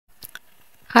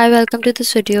Hi, welcome to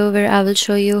this video where I will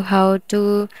show you how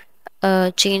to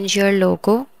change your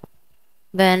logo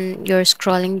when you're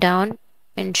scrolling down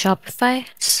in Shopify.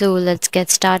 So let's get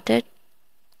started.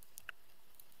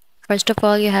 First of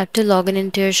all, you have to log in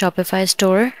into your Shopify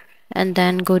store and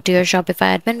then go to your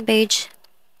Shopify admin page.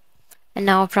 And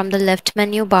now from the left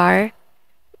menu bar,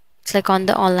 click on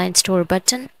the online store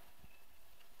button.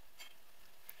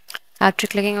 After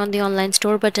clicking on the online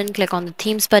store button, click on the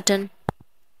themes button.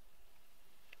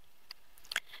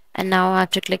 And now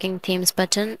after clicking themes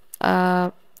button,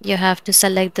 you have to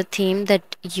select the theme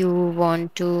that you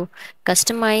want to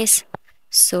customize.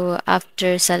 So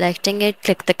after selecting it,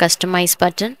 click the customize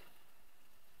button.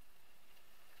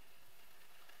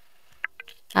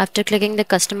 After clicking the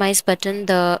customize button,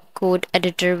 the code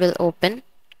editor will open.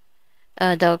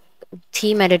 The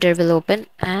theme editor will open,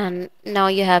 and now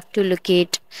you have to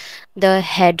locate the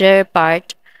header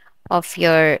part of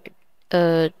your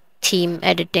uh, theme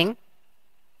editing.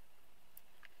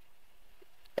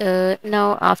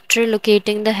 Now after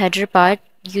locating the header part,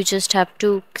 you just have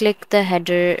to click the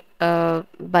header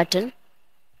button,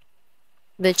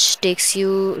 which takes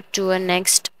you to a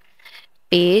next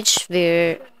page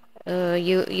where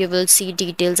you will see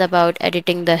details about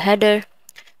editing the header.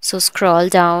 So scroll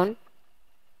down,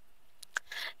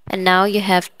 and now you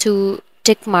have to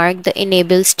tick mark the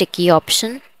enable sticky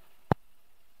option,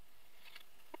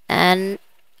 and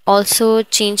also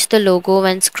change the logo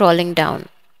when scrolling down.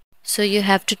 So you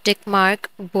have to tick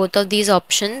mark both of these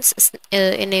options,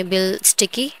 enable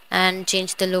sticky and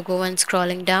change the logo when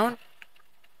scrolling down.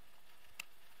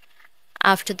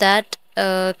 After that,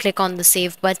 click on the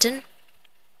save button,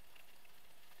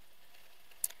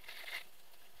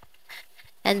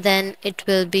 and then it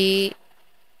will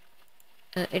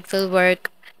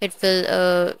work. It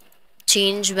will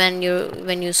change when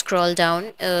you scroll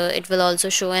down. It will also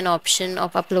show an option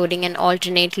of uploading an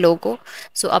alternate logo.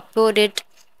 So upload it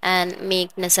and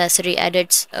make necessary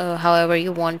edits however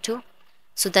you want to.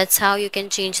 So that's how you can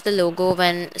change the logo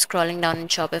when scrolling down in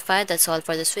Shopify. That's all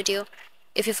for this video.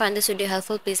 If you find this video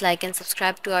helpful, please like and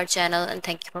subscribe to our channel, and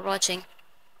thank you for watching.